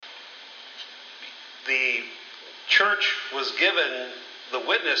the church was given the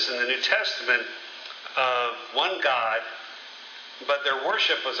witness in the New Testament of one God, but their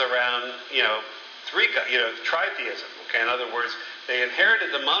worship was around, tritheism. Okay, in other words, they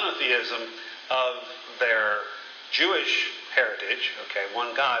inherited the monotheism of their Jewish heritage. Okay,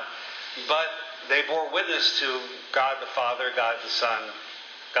 one God, but they bore witness to God the Father, God the Son,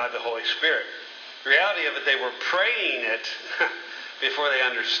 God the Holy Spirit. The reality of it, they were praying it before they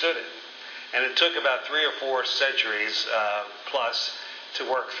understood it. And it took about 3 or 4 centuries plus to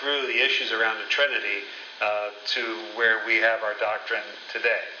work through the issues around the Trinity to where we have our doctrine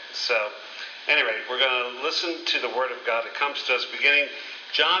today. So, anyway, we're going to listen to the Word of God. It comes to us beginning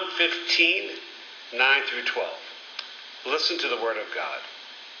John 15, 9 through 12. Listen to the Word of God.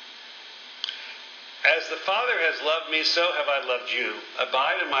 As the Father has loved me, so have I loved you.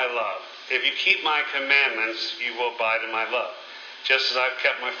 Abide in my love. If you keep my commandments, you will abide in my love, just as I've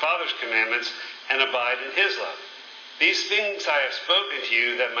kept my Father's commandments and abide in his love. These things I have spoken to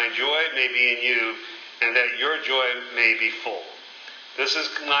you, that my joy may be in you, and that your joy may be full. This is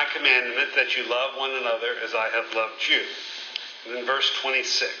my commandment, that you love one another as I have loved you. And then verse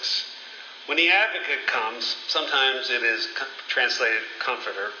 26. When the advocate comes, sometimes it is translated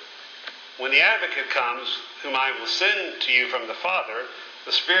comforter. When the advocate comes, whom I will send to you from the Father,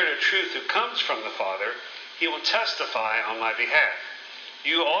 the Spirit of truth who comes from the Father, he will testify on my behalf.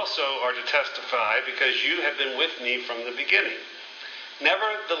 You also are to testify, because you have been with me from the beginning.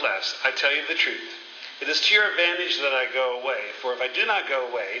 Nevertheless, I tell you the truth. It is to your advantage that I go away, for if I do not go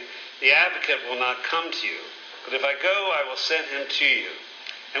away, the advocate will not come to you. But if I go, I will send him to you.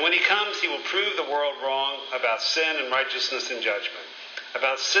 And when he comes, he will prove the world wrong about sin and righteousness and judgment.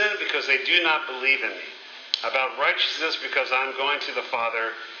 About sin, because they do not believe in me. About righteousness, because I am going to the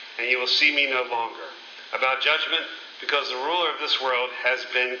Father, and you will see me no longer. About judgment, because the ruler of this world has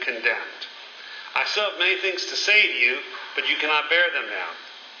been condemned. I still have many things to say to you, but you cannot bear them now.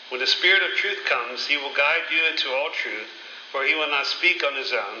 When the Spirit of truth comes, he will guide you into all truth, for he will not speak on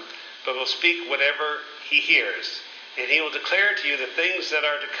his own, but will speak whatever he hears, and he will declare to you the things that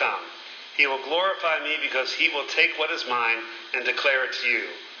are to come. He will glorify me, because he will take what is mine and declare it to you.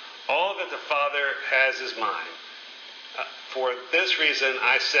 All that the Father has is mine. For this reason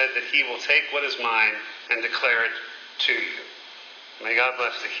I said that he will take what is mine and declare it to you. May God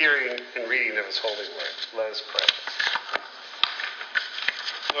bless the hearing and reading of his holy word. Let us pray.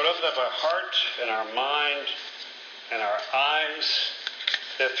 Lord, open up our heart and our mind and our eyes,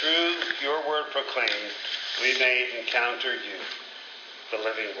 that through your word proclaimed, we may encounter you, the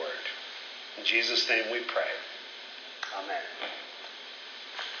living word. In Jesus' name we pray. Amen.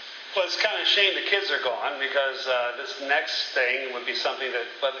 Well, it's kind of a shame the kids are gone, because this next thing would be something that,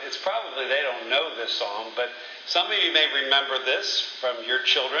 but it's probably they don't know this song, but some of you may remember this from your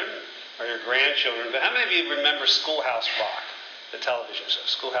children or your grandchildren. But how many of you remember Schoolhouse Rock, the television show,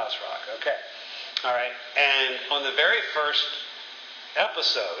 Schoolhouse Rock? Okay. All right. And on the very first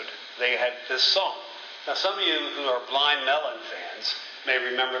episode, they had this song. Now, some of you who are Blind Melon fans may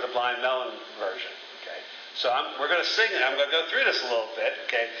remember the Blind Melon version. So we're going to sing it. I'm going to go through this a little bit,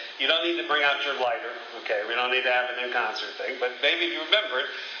 okay? You don't need to bring out your lighter, okay? We don't need to have an in-concert thing. But maybe if you remember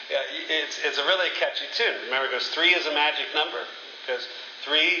it, it's a really catchy tune. Remember, it goes, 3 is a magic number. Because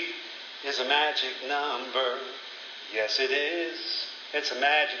 3 is a magic number. Yes, it is. It's a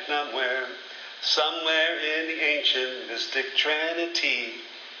magic number. Somewhere in the ancient mystic Trinity,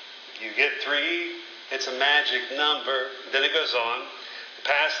 you get 3. It's a magic number. Then it goes on. The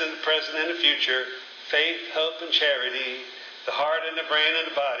past and the present and the future. Faith, hope, and charity, the heart and the brain and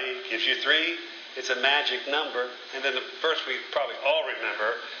the body gives you 3. It's a magic number. And then the verse we probably all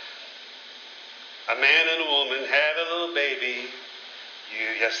remember. A man and a woman had a little baby.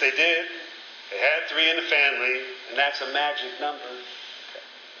 Yes, they did. They had 3 in the family, and that's a magic number. Okay.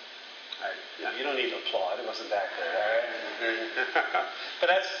 All right. Now, you don't need to applaud. It wasn't that good, all right? But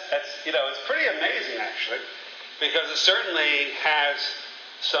that's it's pretty amazing, actually, because it certainly has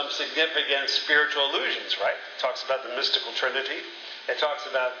some significant spiritual allusions, right? It talks about the mystical Trinity. It talks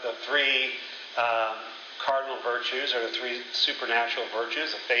about the 3 cardinal virtues, or the 3 supernatural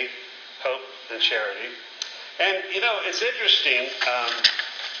virtues of faith, hope, and charity. And, it's interesting.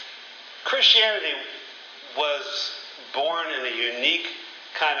 Christianity was born in a unique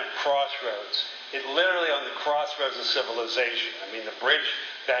kind of crossroads. It literally on the crossroads of civilization. I mean, the bridge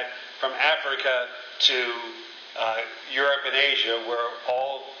that from Africa to Europe and Asia, where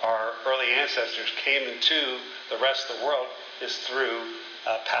all our early ancestors came into the rest of the world, is through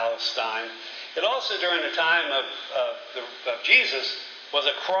Palestine. It also, during the time of Jesus, was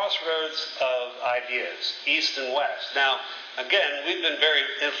a crossroads of ideas, East and West. Now, again, we've been very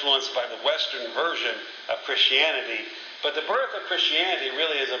influenced by the Western version of Christianity, but the birth of Christianity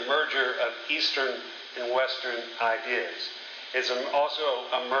really is a merger of Eastern and Western ideas. It's also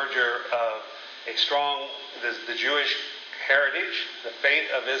a merger of a strong, the Jewish heritage, the faith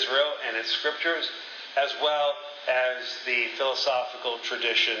of Israel and its scriptures, as well as the philosophical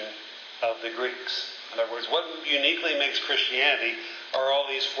tradition of the Greeks. In other words, what uniquely makes Christianity are all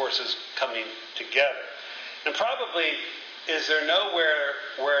these forces coming together. And probably is there nowhere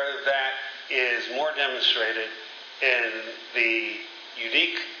where that is more demonstrated in the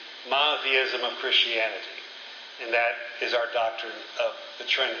unique monotheism of Christianity, and that is our doctrine of the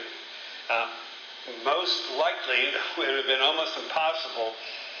Trinity. Most likely, it would have been almost impossible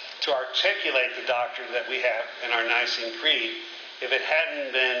to articulate the doctrine that we have in our Nicene Creed if it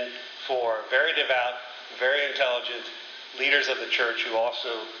hadn't been for very devout, very intelligent leaders of the church who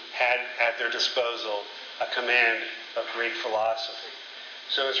also had at their disposal a command of Greek philosophy.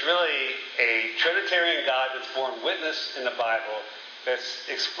 So it's really a Trinitarian God that's borne witness in the Bible that's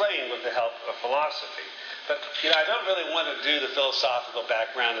explained with the help of philosophy. But, I don't really want to do the philosophical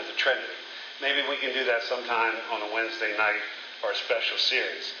background of the Trinity. Maybe we can do that sometime on a Wednesday night or a special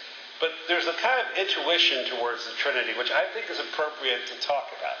series. But there's a kind of intuition towards the Trinity, which I think is appropriate to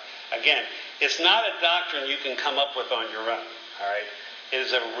talk about. Again, it's not a doctrine you can come up with on your own, all right? It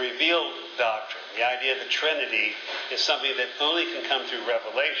is a revealed doctrine. The idea of the Trinity is something that only can come through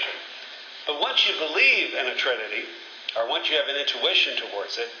revelation. But once you believe in a Trinity, or once you have an intuition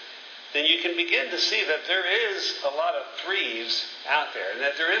towards it, then you can begin to see that there is a lot of threes out there, and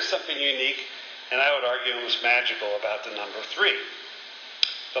that there is something unique, and I would argue almost magical about the number 3.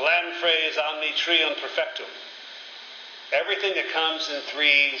 The Latin phrase omni trium perfectum. Everything that comes in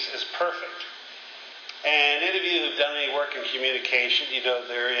threes is perfect. And any of you who've done any work in communication, you know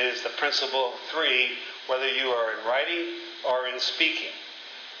there is the principle of 3, whether you are in writing or in speaking.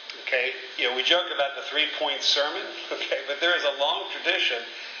 Okay? We joke about the 3-point sermon, okay, but there is a long tradition,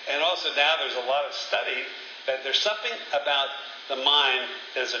 and also now there's a lot of study that there's something about the mind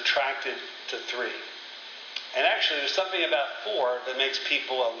that is attracted to 3. And actually there's something about 4 that makes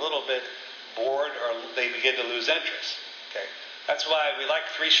people a little bit bored, or they begin to lose interest. Okay? That's why we like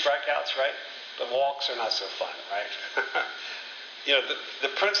 3 strikeouts, right? But walks are not so fun, right? The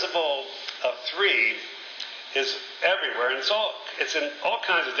principle of 3 is everywhere, and it's in all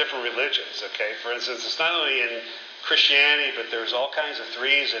kinds of different religions, okay? For instance, it's not only in Christianity, but there's all kinds of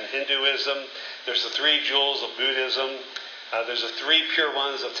 3s in Hinduism. There's the 3 jewels of Buddhism. There's the 3 pure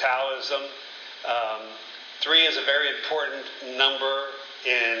ones of Taoism. 3 is a very important number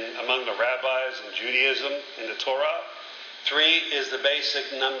among the rabbis in Judaism, in the Torah. 3 is the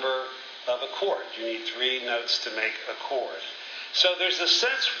basic number of a chord. You need 3 notes to make a chord. So there's a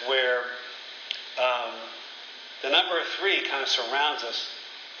sense where the number of 3 kind of surrounds us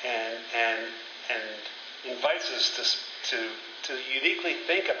and invites us to uniquely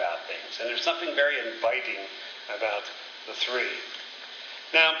think about things. And there's something very inviting about the 3.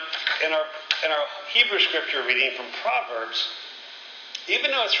 Now, in our Hebrew scripture reading from Proverbs,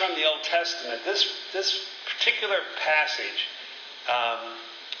 even though it's from the Old Testament, this particular passage,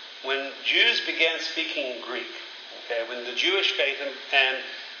 when Jews began speaking Greek, okay, when the Jewish faith and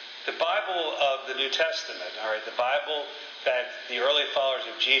the Bible of the New Testament, all right, the Bible that the early followers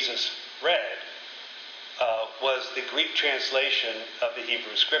of Jesus read, was the Greek translation of the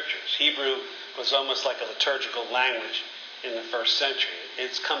Hebrew scriptures. Hebrew was almost like a liturgical language in the first century.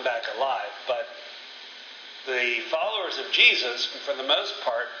 It's come back alive, but the followers of Jesus, for the most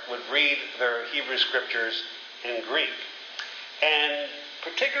part, would read their Hebrew scriptures in Greek. And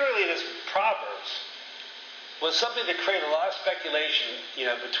particularly this Proverbs was something that created a lot of speculation,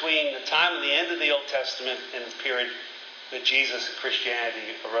 between the time of the end of the Old Testament and the period that Jesus and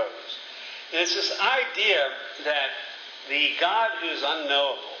Christianity arose. And it's this idea that the God who is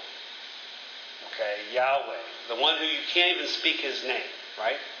unknowable, okay, Yahweh, the one who you can't even speak his name,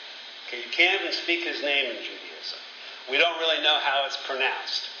 right? Okay, you can't even speak his name in Judaism. We don't really know how it's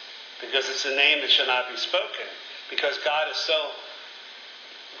pronounced, because it's a name that should not be spoken, because God is so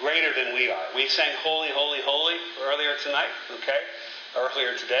greater than we are. We sang holy, holy, holy earlier tonight, okay?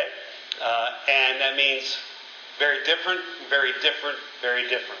 Earlier today. And that means very different, very different, very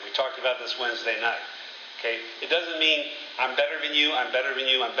different. We talked about this Wednesday night. Okay? It doesn't mean I'm better than you, I'm better than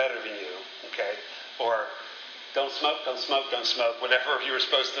you, I'm better than you. Okay? Or don't smoke, don't smoke, don't smoke, whatever you were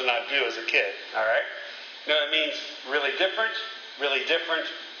supposed to not do as a kid. All right? No, it means really different, really different,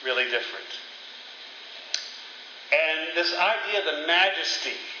 really different. And this idea of the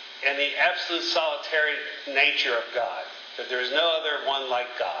majesty and the absolute solitary nature of God, that there is no other one like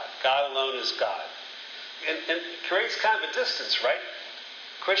God. God alone is God. And it creates kind of a distance, right?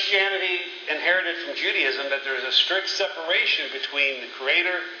 Christianity inherited from Judaism that there's a strict separation between the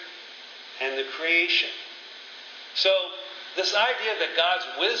Creator and the creation. So this idea that God's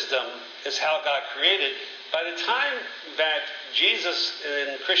wisdom is how God created, by the time that Jesus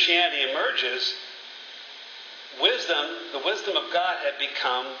in Christianity emerges, the wisdom of God had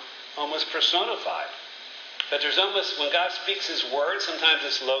become almost personified. That there's almost, when God speaks His word, sometimes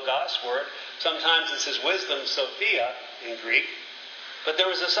it's Logos word, sometimes it's His wisdom, Sophia in Greek. But there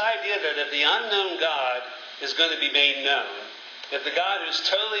was this idea that if the unknown God is going to be made known, if the God who's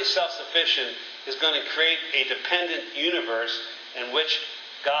totally self-sufficient is going to create a dependent universe in which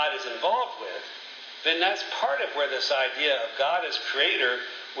God is involved with, then that's part of where this idea of God as creator,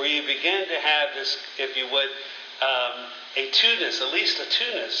 where you begin to have this, if you would, a two-ness, at least a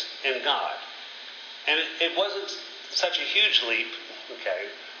two-ness in God. And it wasn't such a huge leap, okay,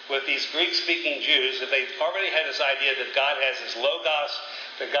 with these Greek-speaking Jews, that they already had this idea that God has His Logos,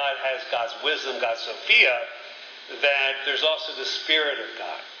 that God has God's wisdom, God's Sophia, that there's also the Spirit of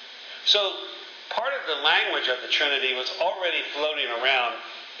God. So part of the language of the Trinity was already floating around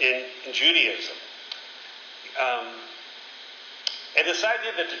in Judaism. And this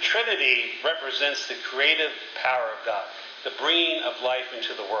idea that the Trinity represents the creative power of God, the bringing of life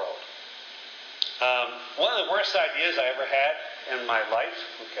into the world. One of the worst ideas I ever had in my life,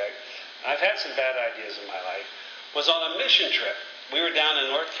 okay, I've had some bad ideas in my life, was on a mission trip. We were down in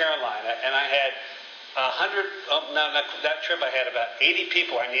North Carolina, and I had that trip I had about 80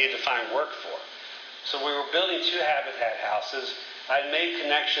 people I needed to find work for. So we were building 2 habitat houses. I made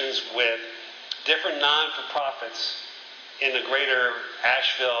connections with different non-for-profits in the greater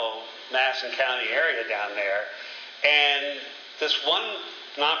Asheville, Madison County area down there. And this one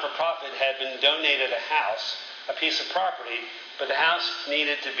non-for-profit had been donated a house, a piece of property, but the house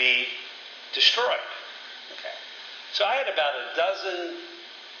needed to be destroyed. Okay. So I had about a dozen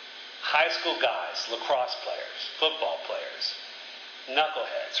high school guys, lacrosse players, football players,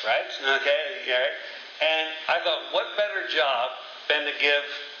 knuckleheads, right? Okay, right? And I thought, what better job than to give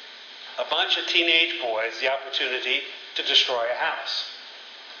a bunch of teenage boys the opportunity to destroy a house?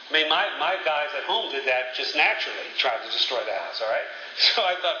 I mean, my guys at home did that just naturally, tried to destroy the house, all right? So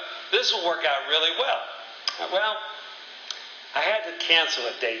I thought, this will work out really well. Well, I had to cancel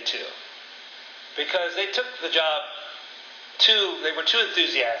at day 2 because they took the job they were too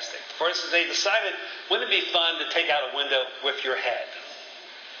enthusiastic. For instance, they decided, wouldn't it be fun to take out a window with your head?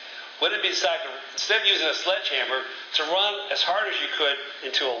 Wouldn't it be decided, instead of using a sledgehammer, to run as hard as you could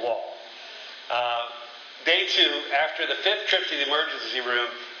into a wall? Day 2, after the 5th trip to the emergency room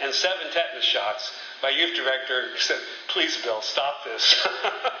and 7 tetanus shots, my youth director said, please, Bill, stop this.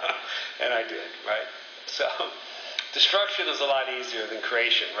 And I did, right? So, destruction is a lot easier than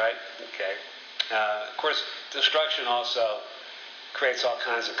creation, right? Okay. Of course, destruction also creates all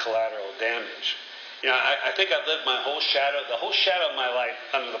kinds of collateral damage. You know, I think I've lived the whole shadow of my life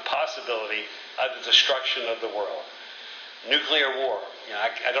under the possibility of the destruction of the world. Nuclear war. You know,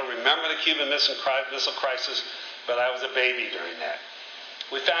 I don't remember the Cuban Missile Crisis, but I was a baby during that.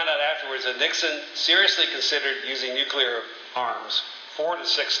 We found out afterwards that Nixon seriously considered using nuclear arms 4 to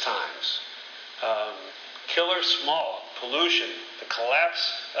 6 times. Killer smog, pollution, the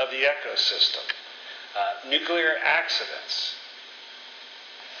collapse of the ecosystem, nuclear accidents.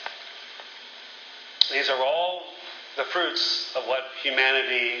 These are all the fruits of what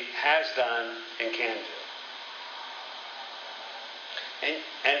humanity has done and can do.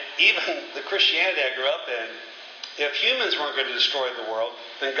 And even the Christianity I grew up in, if humans weren't going to destroy the world,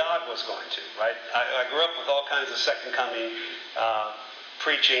 then God was going to, right? I grew up with all kinds of second coming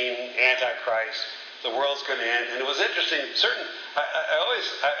preaching, Antichrist, the world's going to end. And it was interesting,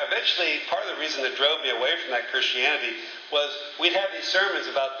 eventually, part of the reason that drove me away from that Christianity was we'd have these sermons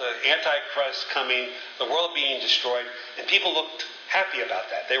about the Antichrist coming, the world being destroyed, and people looked happy about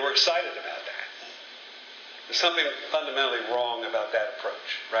that. They were excited about that. There's something fundamentally wrong about that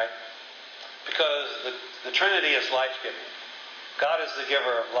approach, right? Because the Trinity is life-giving. God is the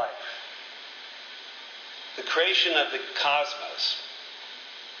giver of life. The creation of the cosmos,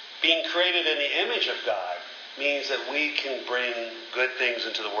 being created in the image of God, means that we can bring good things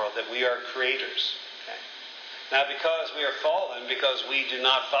into the world, that we are creators. Okay? Now, because we are fallen, because we do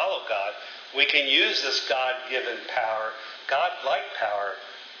not follow God, we can use this God-given power, God-like power,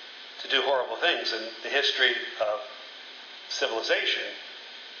 to do horrible things. And the history of civilization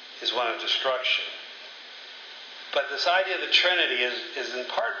is one of destruction. But this idea of the Trinity is in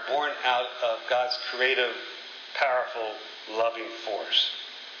part born out of God's creative, powerful, loving force.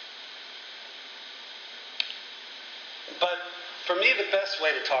 But for me, the best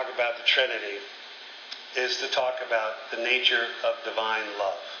way to talk about the Trinity is to talk about the nature of divine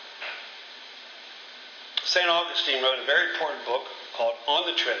love. St. Augustine wrote a very important book called On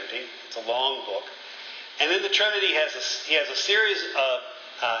the Trinity. It's a long book. And in the Trinity, he has a series of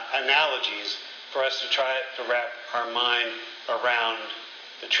analogies for us to try to wrap our mind around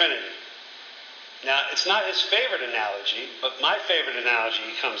the Trinity. Now, it's not his favorite analogy, but my favorite analogy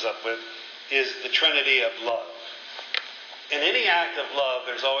he comes up with is the Trinity of love. In any act of love,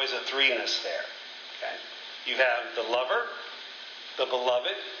 there's always a threeness there. Okay? You have the lover, the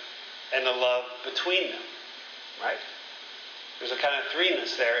beloved, and the love between them. Right? There's a kind of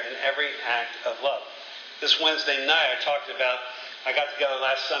threeness there in every act of love. This Wednesday night, I got together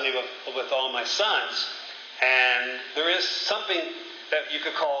last Sunday with all my sons, and there is something that you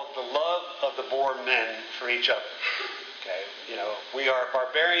could call the love of the born men for each other. Okay? You know, we are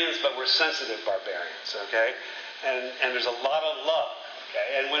barbarians, but we're sensitive barbarians. Okay? And there's a lot of love.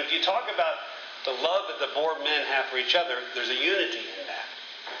 Okay? And if you talk about the love that the born men have for each other, there's a unity in that.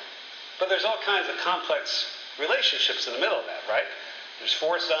 But there's all kinds of complex relationships in the middle of that, right? There's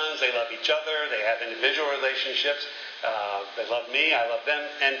four sons, they love each other, they have individual relationships, they love me, I love them,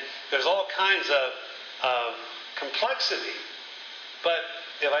 and there's all kinds of complexity. But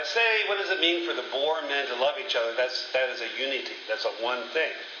if I say, what does it mean for the born men to love each other, that is a unity, that's a one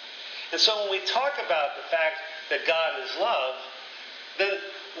thing. And so when we talk about the fact that God is love, then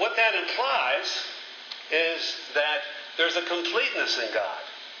what that implies is that there's a completeness in God.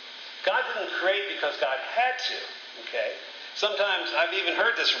 God didn't create because God had to, okay? Sometimes, I've even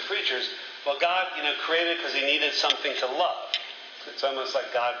heard this from preachers, well, God, created because he needed something to love. It's almost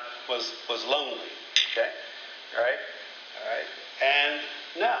like God was lonely, okay? All right? And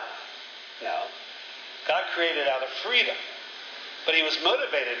no. God created out of freedom, but he was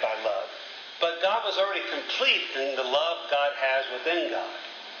motivated by love. But God was already complete in the love God has within God.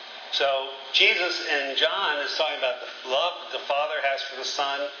 So Jesus in John is talking about the love that the Father has for the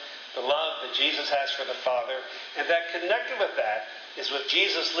Son, the love that Jesus has for the Father, and that connected with that is with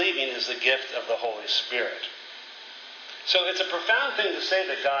Jesus leaving is the gift of the Holy Spirit. So it's a profound thing to say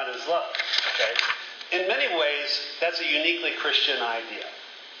that God is love. Okay? In many ways, that's a uniquely Christian idea.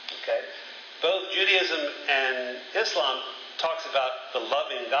 Okay? Both Judaism and Islam talks about the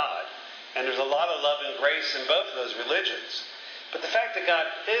loving God, and there's a lot of love and grace in both of those religions. But the fact that God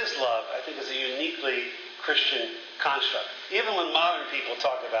is love, I think, is a uniquely Christian construct. Even when modern people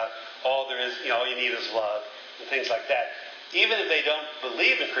talk about all you need is love and things like that, even if they don't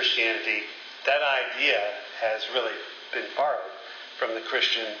believe in Christianity, that idea has really been borrowed from the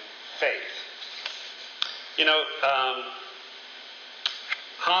Christian faith.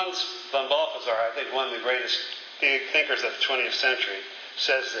 Hans von Balthasar, I think one of the greatest thinkers of the 20th century,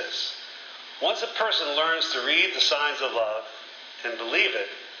 says this: once a person learns to read the signs of love and believe it,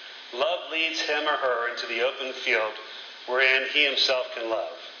 love leads him or her into the open field wherein he himself can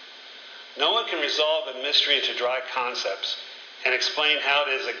love. No one can resolve a mystery into dry concepts and explain how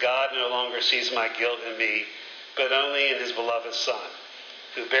it is that God no longer sees my guilt in me, but only in his beloved Son,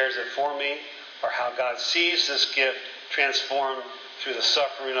 who bears it for me, or how God sees this gift transformed through the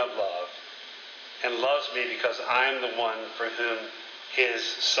suffering of love and loves me because I am the one for whom his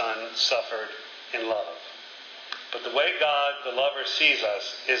Son suffered in love. But the way God, the lover, sees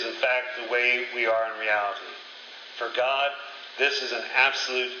us is in fact the way we are in reality. For God, this is an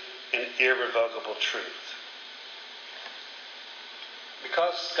absolute and irrevocable truth.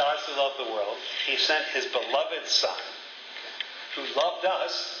 Because God so loved the world, he sent his beloved Son, who loved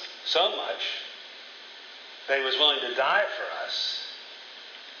us so much that he was willing to die for us.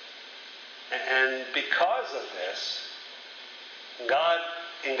 And because of this, God,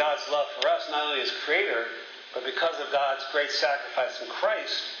 in God's love for us, not only as creator, but because of God's great sacrifice in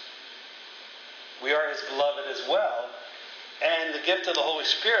Christ, we are his beloved as well. And the gift of the Holy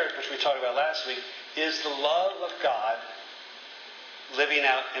Spirit, which we talked about last week, is the love of God living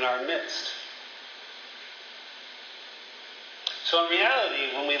out in our midst. So in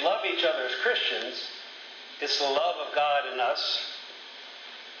reality, when we love each other as Christians, it's the love of God in us,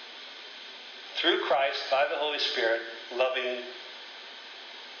 through Christ, by the Holy Spirit, loving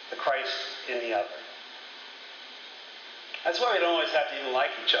the Christ in the other. That's why we don't always have to even like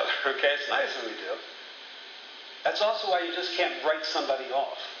each other, okay? It's nice when we do. That's also why you just can't write somebody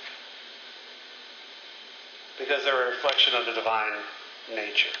off, because they're a reflection of the divine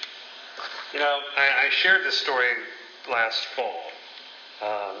nature. I shared this story last fall.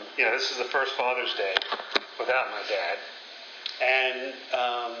 This is the first Father's Day without my dad. And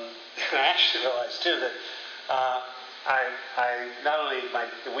I actually realized, too, that I not only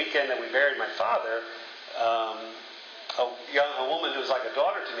the weekend that we buried my father, a woman who was like a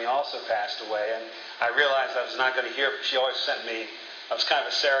daughter to me also passed away, and I realized I was not going to hear. She always sent me. I was kind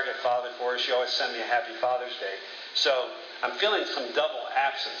of a surrogate father for her. She always sent me a Happy Father's Day. So I'm feeling some double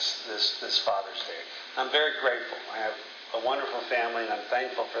absence this Father's Day. I'm very grateful. I have a wonderful family, and I'm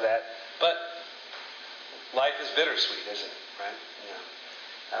thankful for that. But life is bittersweet, isn't it? Right? Yeah.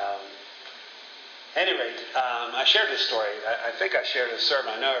 At any rate, I shared this story. I think I shared this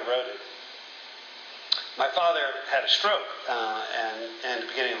sermon. I know I wrote it. My father had a stroke in the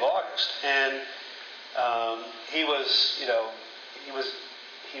beginning of August, and he was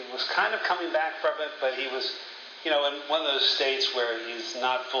kind of coming back from it, but he was, in one of those states where he's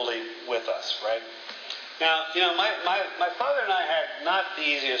not fully with us, right? Now, my father and I had not the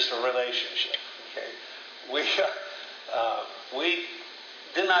easiest of relationship. Okay, we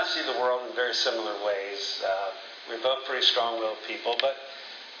did not see the world in very similar ways. We were both pretty strong-willed people, but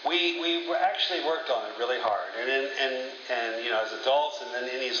we actually worked on it really hard. And as adults, and then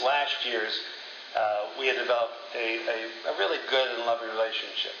in these last years, we had developed a really good and loving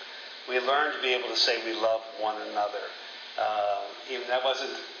relationship. We learned to be able to say we love one another. Even that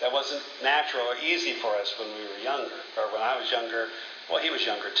wasn't natural or easy for us when we were younger, or when I was younger. Well, he was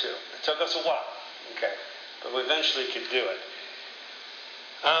younger too. It took us a while, okay, but we eventually could do it.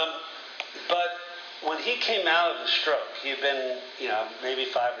 But when he came out of the stroke, he had been, maybe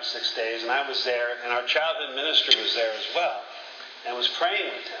 5 or 6 days, and I was there, and our childhood minister was there as well, and was praying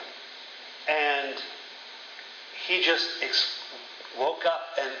with him. And he just woke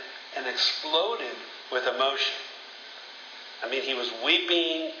up and exploded with emotion. I mean, he was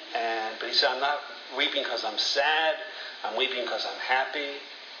weeping, but he said, I'm not weeping because I'm sad, I'm weeping because I'm happy.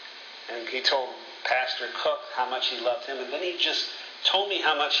 And he told Pastor Cook how much he loved him, and then he just told me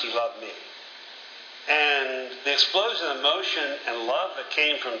how much he loved me. And the explosion of emotion and love that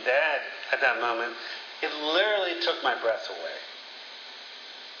came from Dad at that moment, it literally took my breath away.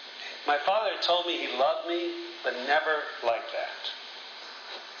 My father told me he loved me, but never like that.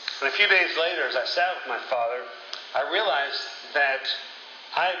 And a few days later, as I sat with my father, I realized that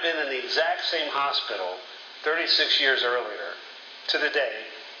I had been in the exact same hospital 36 years earlier to the day,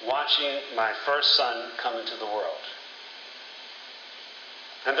 watching my first son come into the world.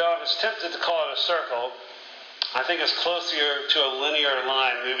 And though I was tempted to call it a circle, I think it's closer to a linear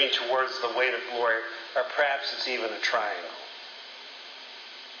line moving towards the weight of glory, or perhaps it's even a triangle.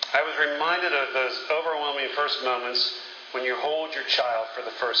 I was reminded of those overwhelming first moments when you hold your child for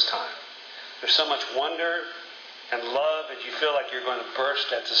the first time. There's so much wonder and love that you feel like you're going to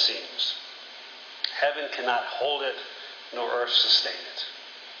burst at the seams. Heaven cannot hold it, nor earth sustain it.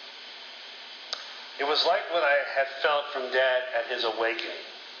 It was like what I had felt from Dad at his awakening.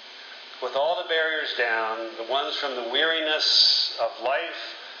 With all the barriers down, the ones from the weariness of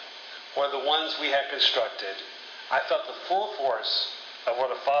life, or the ones we had constructed, I felt the full force of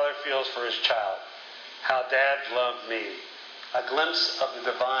what a father feels for his child, how Dad loved me, a glimpse of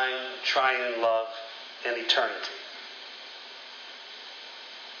the divine triune love in eternity.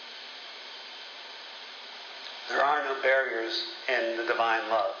 There are no barriers in the divine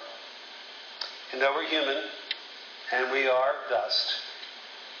love. And though we're human, and we are dust,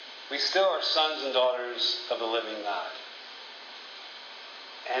 we still are sons and daughters of the living God.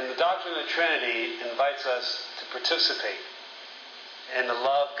 And the doctrine of the Trinity invites us to participate in the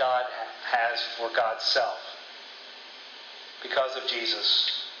love God has for God's self because of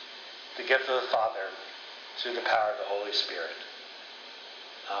Jesus, the gift of the Father, through the power of the Holy Spirit.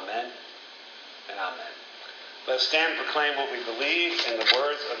 Amen and amen. Let us stand and proclaim what we believe in the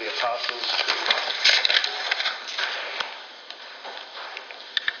words of the Apostles' Creed.